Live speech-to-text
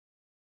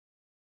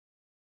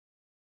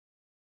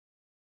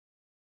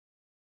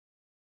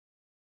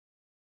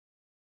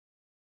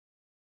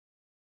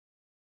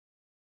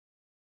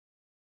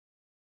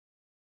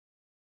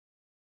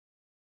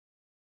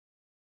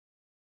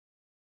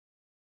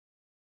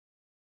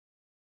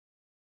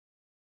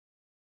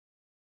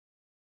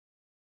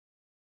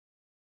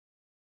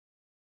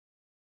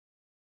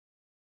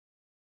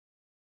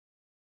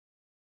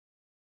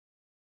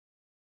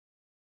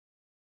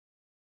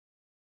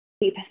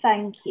Super,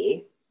 thank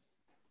you.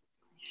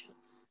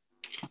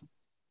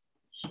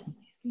 Share my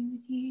screen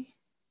with you.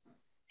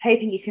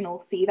 Hoping you can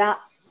all see that.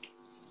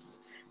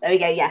 There we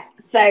go, yeah.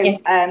 So Yes.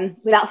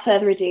 Without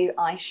further ado,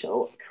 I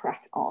shall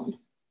crack on.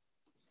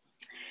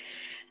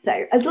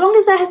 So as long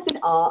as there has been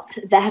art,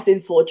 there have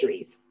been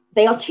forgeries.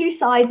 They are two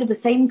sides of the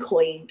same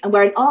coin, and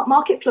where an art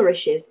market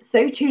flourishes,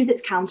 so too does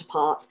its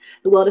counterpart,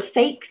 the world of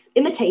fakes,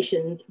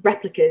 imitations,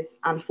 replicas,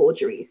 and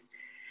forgeries.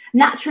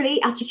 Naturally,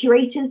 after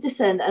curators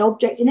discern that an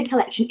object in a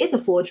collection is a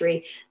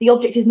forgery, the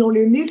object is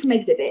normally removed from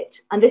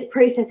exhibit, and this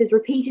process is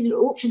repeated in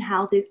auction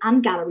houses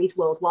and galleries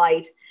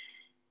worldwide.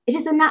 It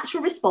is the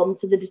natural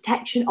response to the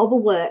detection of a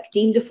work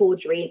deemed a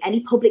forgery in any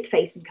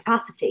public-facing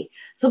capacity,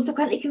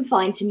 subsequently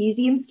confined to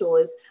museum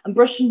stores and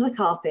brushed under the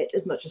carpet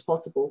as much as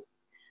possible.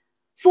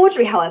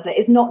 Forgery, however,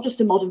 is not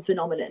just a modern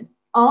phenomenon.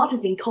 Art has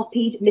been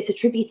copied,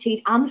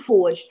 misattributed, and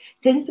forged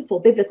since before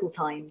biblical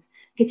times,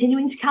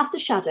 continuing to cast a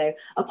shadow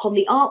upon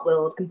the art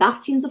world and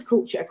bastions of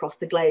culture across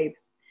the globe.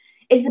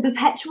 It is a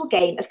perpetual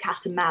game of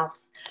cat and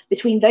mouse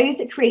between those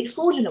that create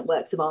fraudulent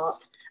works of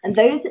art and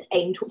those that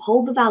aim to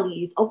uphold the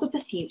values of the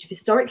pursuit of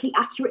historically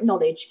accurate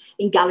knowledge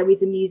in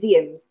galleries and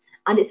museums,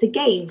 and it's a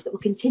game that will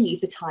continue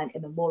for time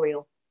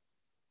immemorial.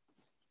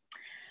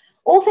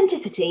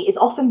 Authenticity is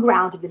often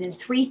grounded within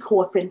three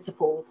core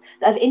principles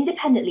that have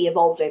independently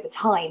evolved over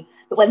time,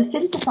 but when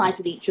synthesized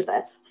with each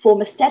other,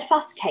 form a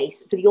steadfast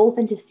case for the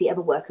authenticity of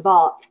a work of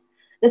art.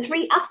 The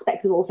three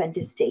aspects of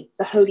authenticity,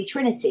 the Holy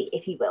Trinity,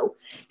 if you will,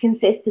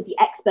 consist of the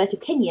expert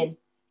opinion,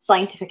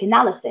 scientific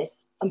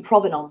analysis, and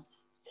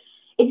provenance.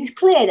 It is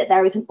clear that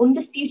there is an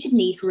undisputed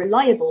need for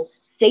reliable,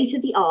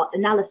 state-of-the-art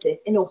analysis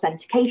in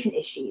authentication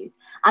issues,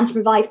 and to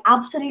provide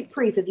absolute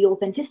proof of the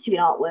authenticity of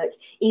an artwork,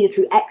 either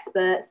through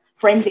experts,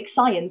 forensic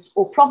science,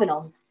 or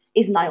provenance,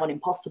 is nigh on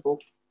impossible.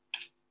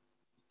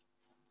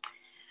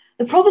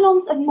 The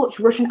provenance of much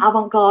Russian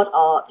avant-garde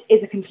art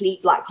is a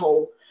complete black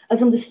hole,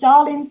 as under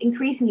Stalin's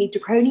increasingly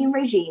draconian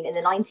regime in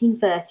the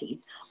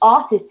 1930s,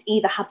 artists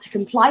either had to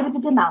comply with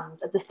the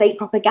demands of the state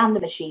propaganda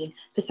machine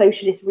for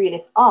socialist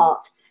realist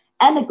art,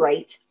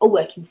 emigrate, or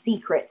work in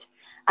secret,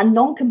 and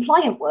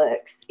non-compliant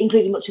works,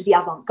 including much of the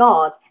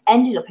avant-garde,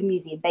 ended up in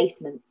museum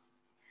basements.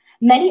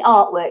 Many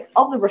artworks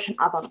of the Russian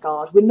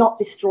avant-garde were not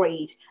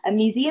destroyed, and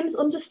museums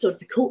understood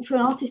the cultural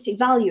and artistic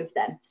value of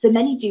them, so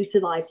many do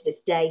survive to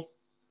this day.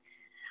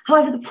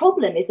 However, the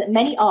problem is that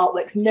many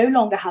artworks no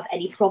longer have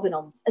any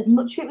provenance, as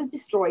much of it was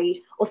destroyed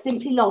or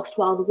simply lost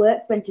while the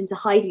works went into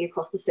hiding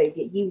across the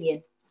Soviet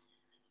Union.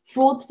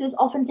 Fraudsters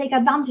often take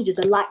advantage of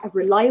the lack of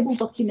reliable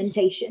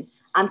documentation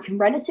and can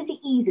relatively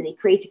easily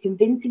create a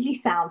convincingly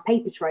sound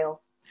paper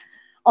trail.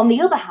 On the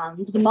other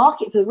hand, the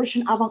market for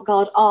Russian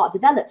avant-garde art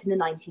developed in the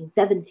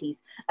 1970s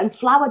and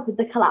flowered with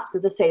the collapse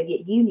of the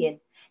Soviet Union,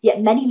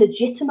 yet many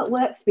legitimate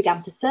works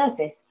began to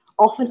surface,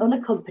 often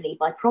unaccompanied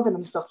by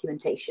provenance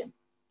documentation.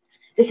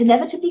 This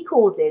inevitably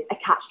causes a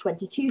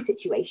catch-22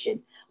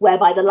 situation,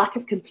 whereby the lack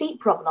of complete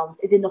provenance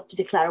is enough to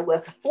declare a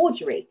work a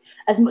forgery,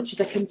 as much as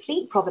a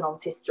complete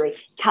provenance history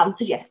can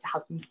suggest it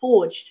has been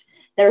forged.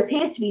 There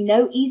appears to be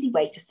no easy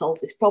way to solve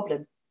this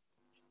problem.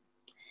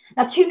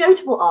 Now, two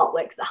notable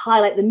artworks that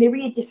highlight the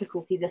myriad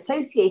difficulties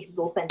associated with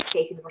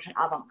authenticating the Russian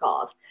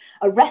avant-garde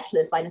are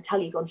Wrestlers by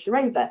Natalia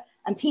Goncharova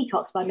and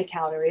Peacocks by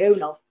Mikhail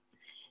Larionov.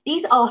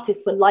 These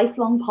artists were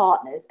lifelong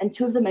partners and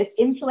two of the most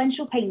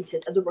influential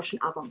painters of the Russian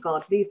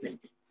avant-garde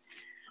movement.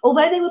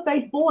 Although they were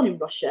both born in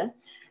Russia,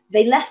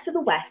 they left for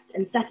the West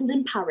and settled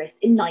in Paris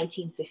in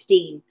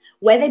 1915,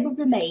 where they would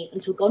remain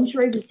until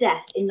Goncharova's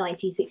death in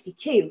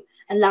 1962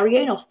 and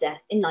Larionov's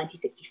death in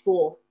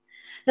 1964.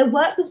 Their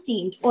work was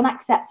deemed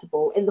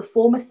unacceptable in the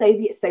former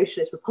Soviet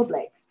socialist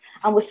republics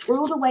and was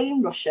squirreled away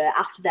in Russia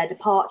after their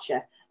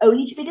departure,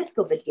 only to be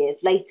discovered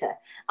years later,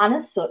 and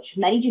as such,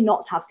 many do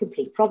not have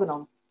complete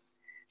provenance.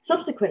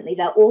 Subsequently,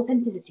 their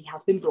authenticity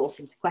has been brought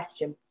into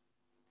question.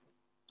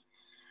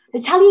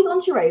 Natalia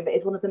Goncharova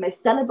is one of the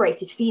most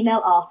celebrated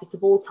female artists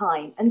of all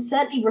time, and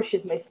certainly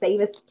Russia's most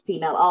famous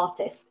female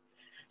artist.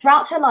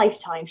 Throughout her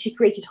lifetime, she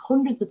created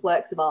hundreds of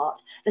works of art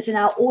that are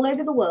now all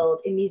over the world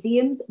in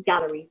museums,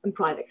 galleries, and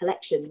private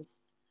collections.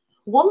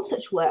 One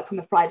such work from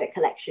a private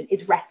collection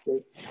is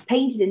Wrestlers,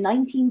 painted in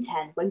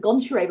 1910 when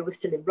Goncharova was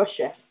still in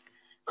Russia.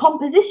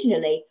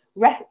 Compositionally,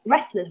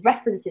 Wrestlers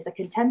references a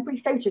contemporary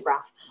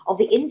photograph of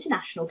the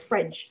International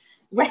French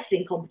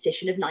Wrestling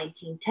Competition of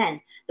 1910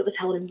 that was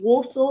held in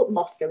Warsaw,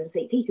 Moscow, and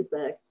St.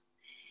 Petersburg.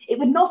 It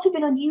would not have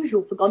been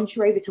unusual for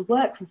Goncharova to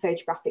work from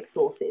photographic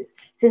sources,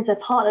 since her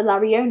partner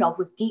Larionov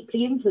was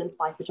deeply influenced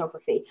by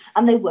photography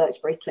and they worked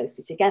very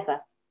closely together.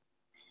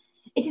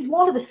 It is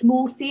one of a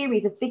small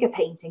series of figure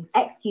paintings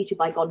executed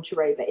by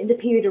Goncharova in the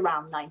period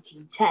around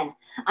 1910,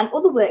 and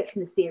other works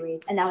in the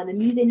series are now in the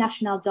Musée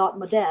National d'Art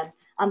Moderne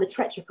and the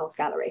Tretyakov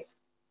Gallery.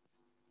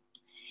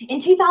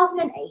 In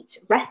 2008,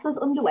 Wrestlers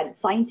underwent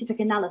scientific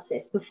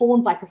analysis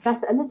performed by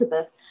Professor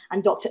Elizabeth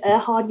and Dr.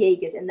 Erhard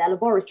Jägers in their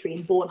laboratory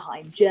in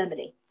Bornheim,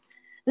 Germany.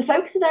 The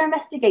focus of their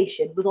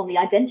investigation was on the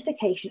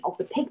identification of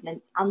the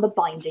pigments and the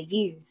binder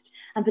used,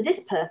 and for this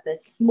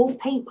purpose, small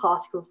paint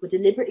particles were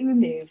deliberately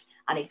removed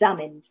and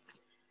examined.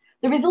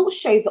 The results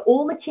showed that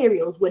all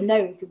materials were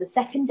known through the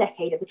second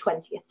decade of the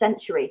 20th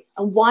century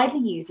and widely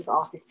used as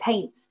artist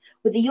paints,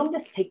 with the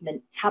youngest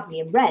pigment,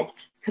 cadmium red,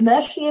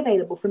 commercially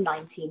available from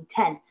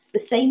 1910, the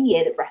same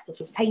year that Restless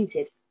was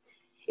painted.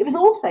 It was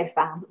also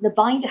found that the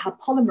binder had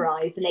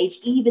polymerized and aged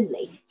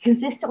evenly,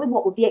 consistent with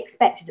what would be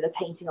expected of a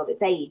painting of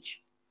its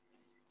age.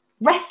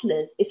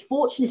 Restless is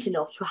fortunate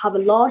enough to have a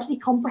largely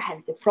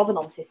comprehensive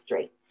provenance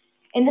history.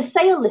 In the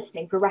sale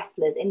listing for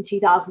Restless in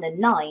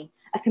 2009,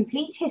 a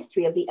complete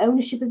history of the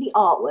ownership of the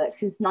artwork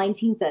since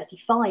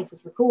 1935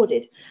 was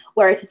recorded,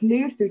 where it has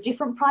moved through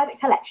different private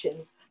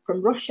collections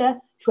from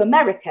Russia to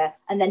America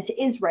and then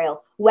to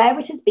Israel, where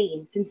it has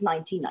been since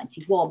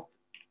 1991.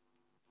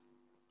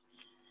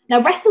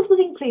 Now, Restless was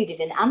included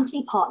in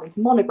Anthony Parton's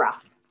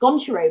monograph,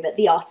 Goncharova,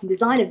 The Art and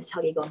Design of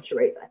Natalia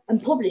Goncharova,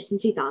 and published in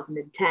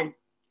 2010.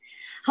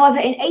 However,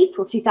 in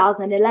April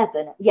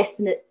 2011, less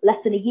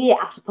than a year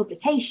after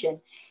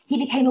publication, he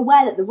became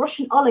aware that the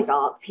Russian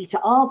oligarch Peter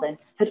Arvan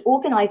had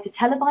organised a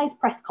televised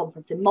press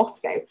conference in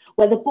Moscow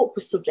where the book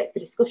was subject for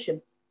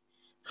discussion.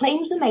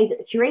 Claims were made that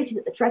the curators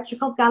at the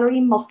Tretyakov Gallery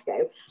in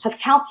Moscow have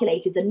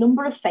calculated the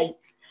number of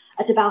fakes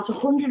at about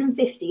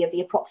 150 of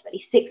the approximately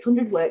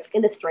 600 works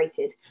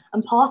illustrated,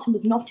 and Parton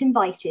was not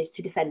invited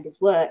to defend his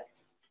work.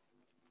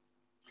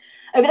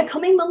 Over the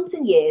coming months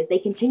and years, they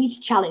continued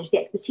to challenge the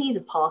expertise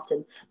of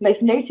Parton,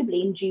 most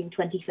notably in June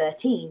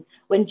 2013,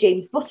 when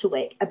James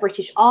Butterwick, a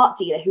British art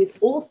dealer who is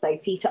also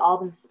Peter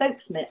Arvan's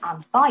spokesman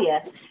and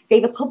buyer,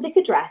 gave a public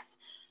address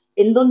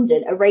in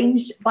London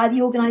arranged by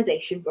the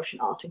organisation Russian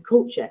Art and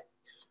Culture.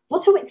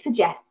 Butterwick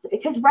suggests that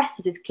because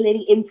Restless is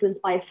clearly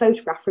influenced by a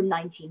photograph from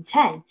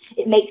 1910,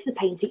 it makes the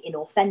painting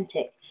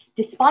inauthentic,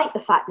 despite the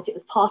fact that it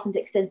was Parton's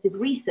extensive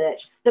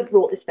research that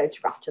brought this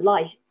photograph to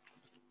life.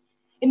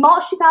 In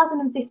March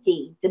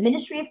 2015, the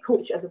Ministry of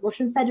Culture of the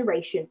Russian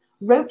Federation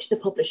wrote to the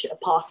publisher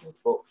of Parton's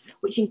book,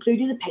 which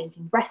included the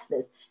painting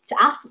Restless, to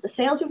ask that the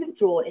sales be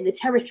withdrawn in the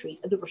territories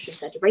of the Russian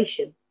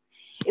Federation.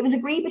 It was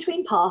agreed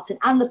between Parton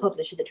and the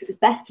publisher that it was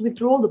best to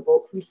withdraw the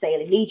book from sale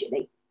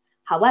immediately.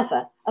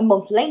 However, a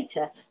month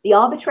later, the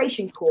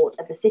arbitration court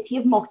of the city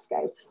of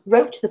Moscow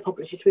wrote to the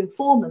publisher to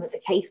inform them that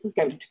the case was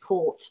going to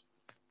court.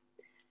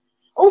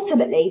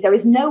 Ultimately, there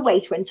is no way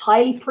to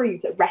entirely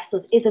prove that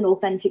Restless is an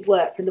authentic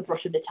work from the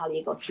brush of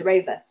Natalia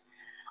Goncharova.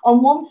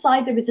 On one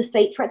side, there is the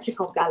State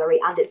Tretyakov Gallery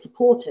and its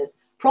supporters,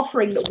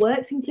 proffering that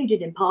works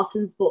included in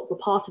Parton's book were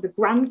part of a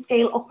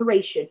grand-scale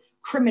operation,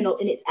 criminal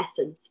in its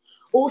essence,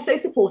 also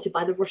supported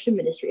by the Russian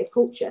Ministry of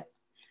Culture.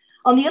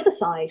 On the other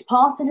side,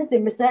 Parton has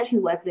been researching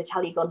the work of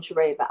Natalia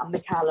Goncharova and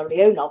Mikhail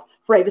Larionov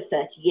for over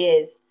 30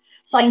 years.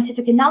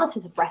 Scientific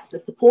analysis of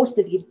Restless supported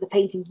the view that the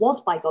painting was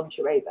by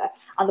Goncharova,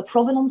 and the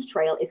provenance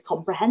trail is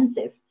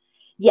comprehensive.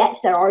 Yet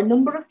there are a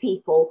number of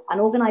people and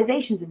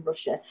organisations in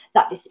Russia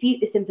that dispute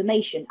this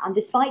information, and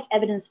despite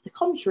evidence to the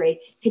contrary,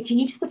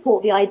 continue to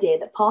support the idea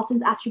that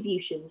Parton's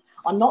attributions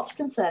are not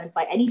confirmed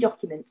by any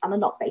documents and are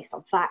not based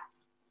on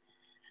facts.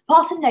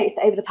 Parton notes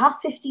that over the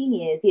past 15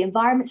 years, the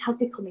environment has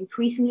become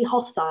increasingly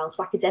hostile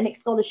to academic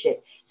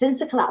scholarship since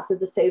the collapse of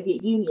the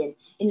Soviet Union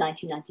in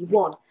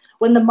 1991,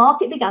 when the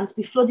market began to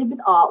be flooded with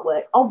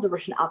artwork of the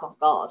Russian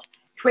avant-garde,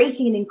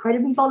 creating an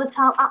incredibly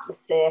volatile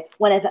atmosphere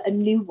whenever a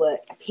new work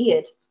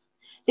appeared.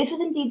 This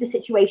was indeed the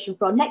situation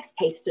for our next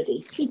case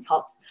study,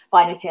 Peacocks,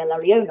 by Mikhail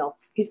Larionov,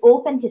 whose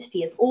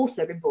authenticity has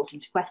also been brought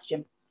into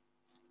question.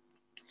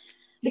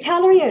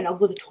 Mikhail Larionov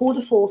was a tour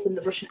de force in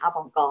the Russian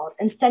avant-garde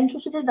and central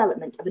to the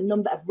development of a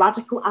number of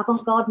radical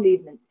avant-garde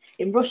movements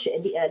in Russia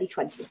in the early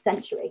 20th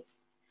century.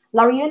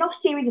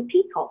 Larionov's series of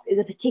Peacocks is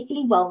a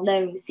particularly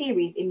well-known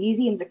series in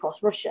museums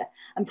across Russia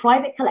and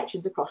private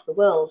collections across the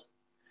world.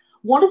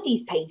 One of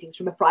these paintings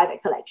from a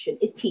private collection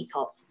is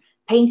Peacocks,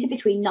 painted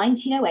between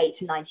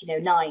 1908 and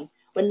 1909,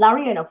 when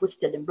Larionov was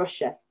still in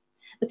Russia.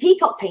 The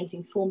peacock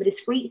paintings form a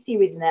discrete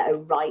series in their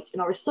own right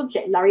and are a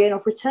subject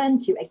Larionov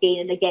returned to again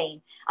and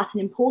again at an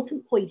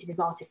important point in his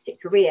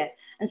artistic career,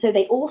 and so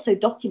they also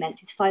document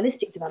his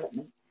stylistic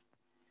developments.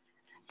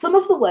 Some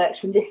of the works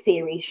from this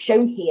series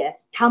shown here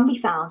can be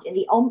found in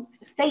the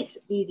Omsk State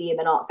Museum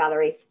and Art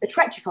Gallery, the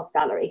Tretyakov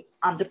Gallery,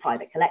 and a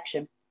private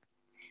collection.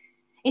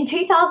 In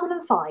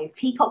 2005,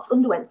 peacocks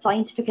underwent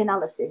scientific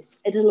analysis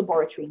at a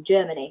laboratory in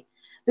Germany.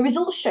 The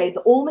results showed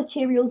that all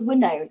materials were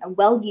known and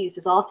well used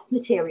as artist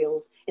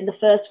materials in the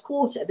first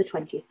quarter of the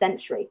 20th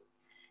century.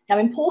 Now,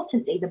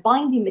 importantly, the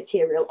binding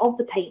material of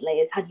the paint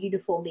layers had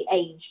uniformly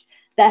aged.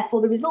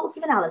 Therefore, the results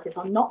of analysis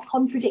are not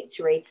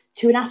contradictory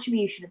to an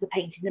attribution of the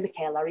painting to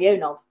Mikhail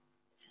Larionov.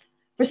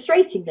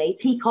 Frustratingly,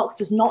 Peacocks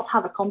does not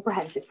have a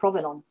comprehensive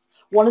provenance,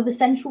 one of the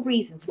central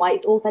reasons why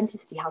its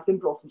authenticity has been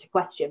brought into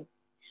question.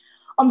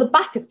 On the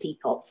back of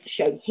Peacocks,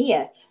 shown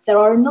here, there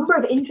are a number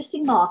of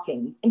interesting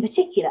markings, in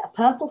particular a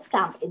purple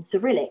stamp in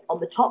Cyrillic on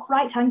the top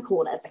right-hand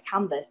corner of the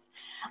canvas,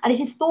 and it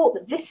is thought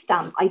that this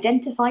stamp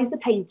identifies the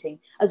painting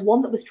as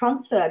one that was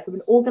transferred from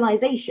an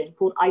organisation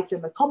called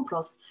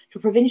Isomer-Kompros to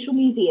a provincial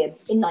museum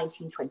in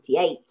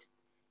 1928.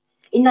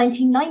 In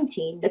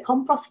 1919, the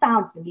Kompros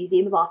founded the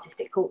Museum of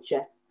Artistic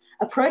Culture,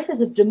 A process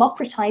of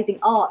democratizing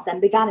art then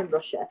began in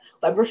Russia,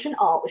 where Russian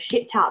art was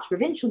shipped out to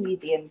provincial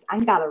museums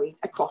and galleries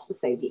across the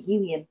Soviet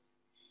Union.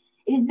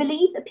 It is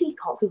believed that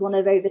Peacock's was one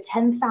of over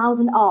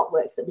 10,000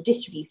 artworks that were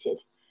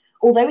distributed,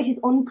 although it is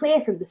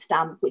unclear from the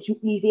stamp which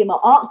museum or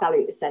art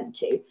gallery it was sent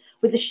to.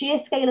 With the sheer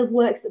scale of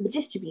works that were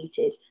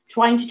distributed,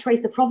 trying to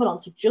trace the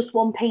provenance of just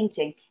one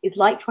painting is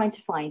like trying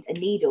to find a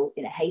needle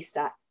in a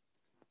haystack.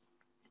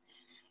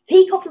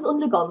 Peacock has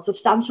undergone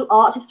substantial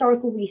art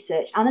historical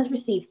research and has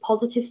received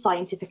positive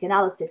scientific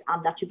analysis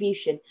and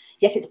attribution,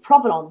 yet its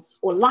provenance,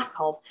 or lack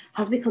of,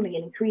 has become an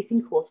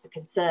increasing cause for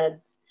concern.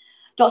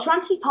 Dr.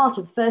 Anthony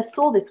Parton first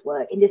saw this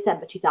work in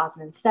December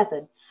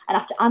 2007, and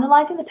after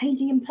analysing the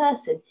painting in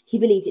person, he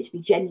believed it to be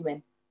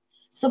genuine.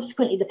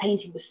 Subsequently, the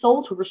painting was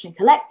sold to a Russian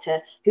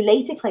collector, who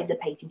later claimed the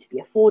painting to be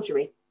a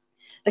forgery.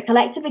 The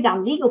collector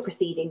began legal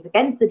proceedings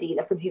against the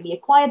dealer from whom he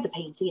acquired the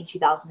painting in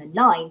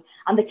 2009,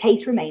 and the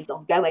case remains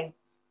ongoing.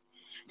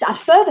 To add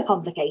further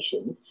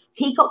complications,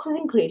 Peacock was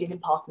included in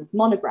Parton's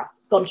monograph,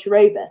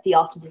 Goncharova, the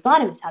art and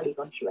design of Natalia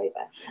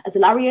Goncharova, as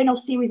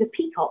Larionov's series of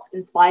peacocks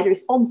inspired a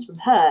response from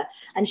her,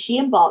 and she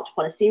embarked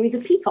upon a series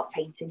of peacock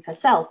paintings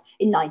herself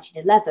in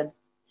 1911.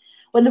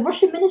 When the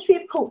Russian Ministry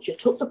of Culture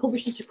took the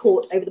publisher to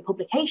court over the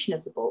publication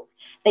of the book,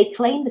 they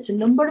claimed that a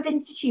number of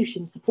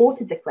institutions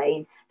supported the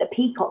claim that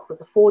Peacock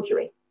was a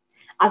forgery.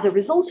 As a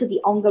result of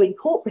the ongoing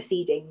court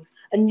proceedings,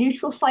 a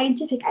neutral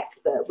scientific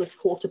expert was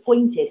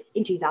court-appointed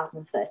in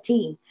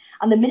 2013,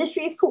 and the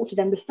Ministry of Culture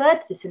then referred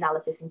to this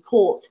analysis in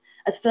court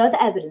as further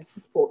evidence to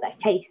support their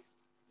case.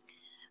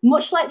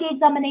 Much like the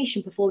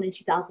examination performed in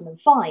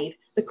 2005,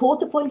 the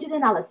court-appointed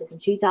analysis in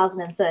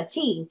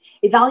 2013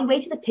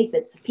 evaluated the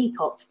pigments of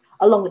peacocks,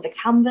 along with the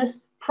canvas,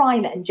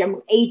 primer, and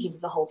general aging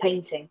of the whole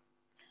painting.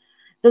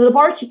 The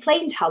laboratory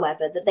claimed,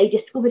 however, that they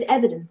discovered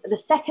evidence of a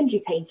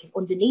secondary painting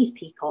underneath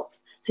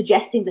peacocks,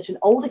 suggesting that an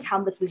older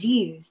canvas was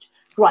used,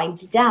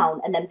 grinded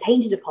down, and then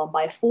painted upon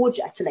by a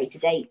forger at a later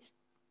date.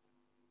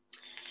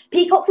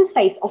 Peacock's has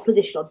faced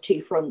opposition on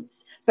two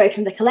fronts, both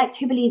from the collector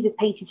who believes his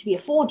painting to be a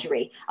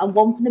forgery and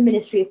one from the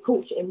Ministry of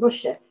Culture in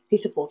Russia who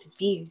support his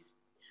views.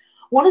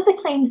 One of the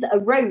claims that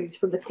arose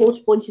from the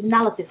court-appointed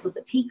analysis was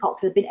that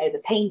peacocks had been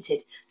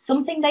overpainted,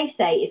 something they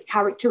say is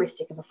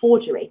characteristic of a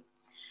forgery.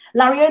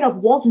 Larionov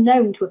was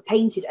known to have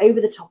painted over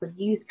the top of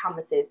used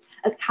canvases,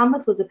 as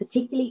canvas was a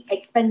particularly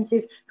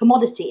expensive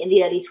commodity in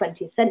the early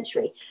 20th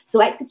century, so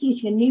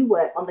executing a new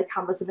work on the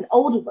canvas of an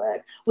older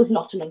work was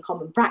not an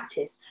uncommon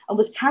practice, and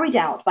was carried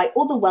out by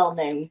other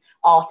well-known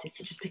artists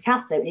such as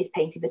Picasso in his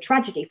painting The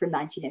Tragedy from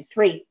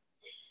 1903.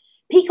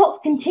 Peacock's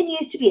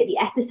continues to be at the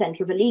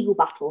epicentre of a legal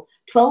battle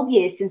 12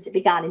 years since it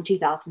began in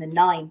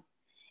 2009.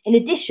 In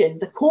addition,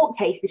 the court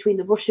case between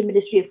the Russian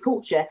Ministry of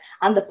Culture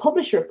and the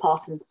publisher of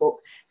Parton's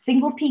book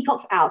singled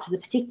peacocks out as a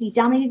particularly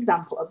damning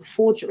example of a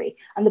forgery,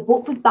 and the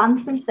book was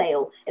banned from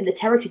sale in the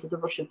territories of the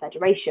Russian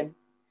Federation.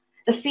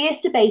 The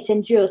fierce debate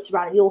endures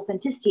surrounding the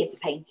authenticity of the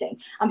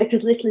painting, and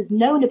because little is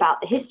known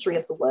about the history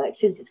of the work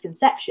since its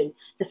conception,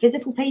 the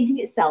physical painting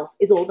itself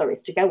is all there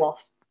is to go off.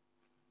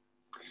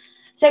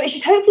 So it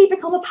should hopefully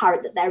become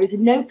apparent that there is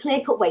no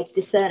clear-cut way to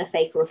discern a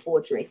fake or a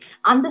forgery,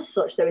 and as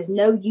such, there is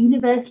no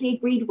universally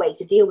agreed way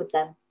to deal with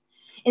them.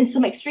 In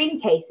some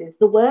extreme cases,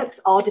 the works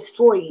are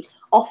destroyed,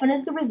 often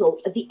as the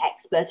result of the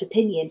expert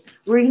opinion,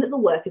 ruling that the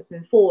work has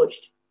been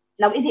forged.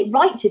 Now, is it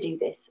right to do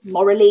this,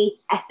 morally,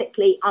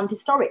 ethically, and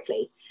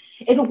historically?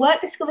 If a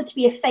work discovered to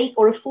be a fake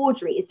or a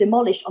forgery is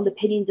demolished on the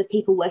opinions of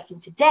people working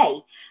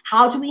today,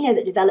 how do we know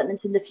that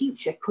developments in the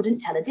future couldn't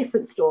tell a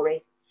different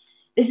story?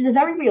 This is a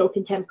very real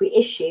contemporary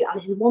issue,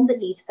 and it is one that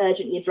needs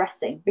urgently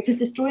addressing, because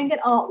destroying an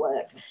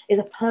artwork is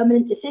a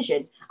permanent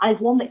decision and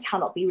is one that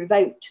cannot be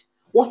revoked.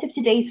 What if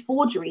today's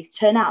forgeries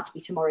turn out to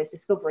be tomorrow's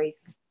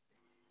discoveries?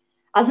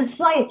 As a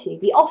society,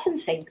 we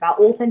often think about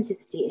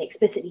authenticity in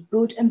explicitly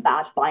good and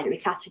bad binary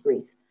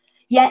categories.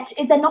 Yet,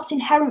 is there not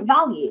inherent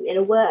value in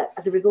a work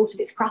as a result of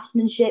its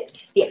craftsmanship,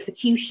 the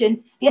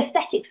execution, the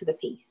aesthetics of a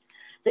piece,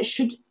 that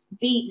should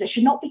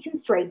not be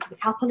constrained to the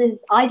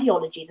capitalist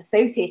ideologies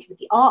associated with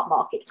the art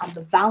market and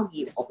the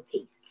value of a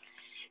piece?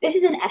 This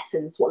is in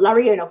essence what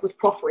Larionov was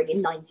proffering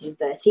in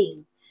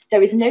 1913.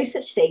 There is no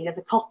such thing as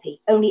a copy,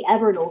 only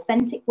ever an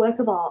authentic work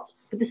of art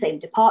with the same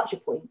departure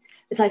point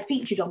that I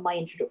featured on my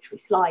introductory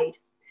slide.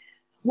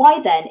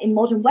 Why then, in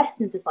modern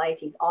Western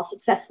societies, are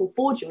successful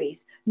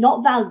forgeries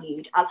not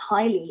valued as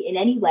highly in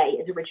any way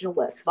as original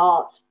works of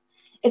art?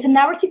 If the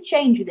narrative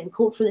changed within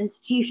cultural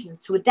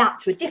institutions to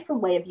adapt to a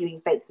different way of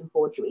viewing fakes and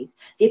forgeries,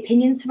 the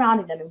opinions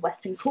surrounding them in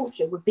Western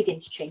culture would begin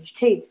to change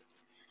too.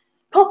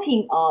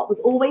 Copying art was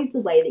always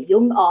the way that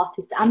young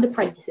artists and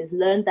apprentices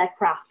learned their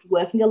craft,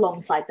 working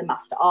alongside the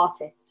master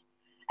artist.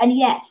 And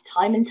yet,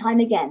 time and time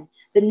again,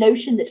 the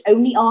notion that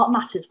only art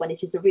matters when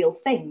it is the real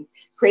thing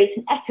creates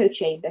an echo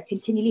chamber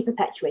continually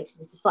perpetuated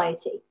in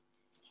society.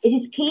 It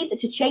is key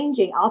that to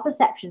changing our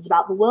perceptions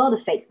about the world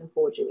of fakes and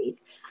forgeries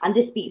and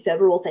disputes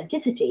over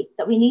authenticity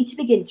that we need to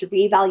begin to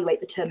reevaluate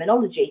the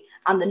terminology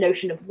and the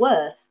notion of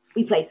worth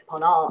we place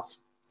upon art.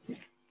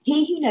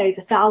 He who knows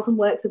 1,000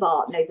 works of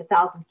art knows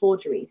 1,000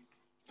 forgeries,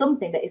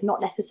 something that is not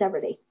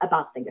necessarily a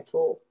bad thing at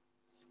all.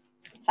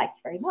 Thank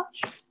you very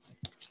much.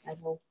 I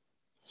will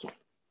stop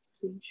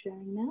screen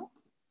sharing now.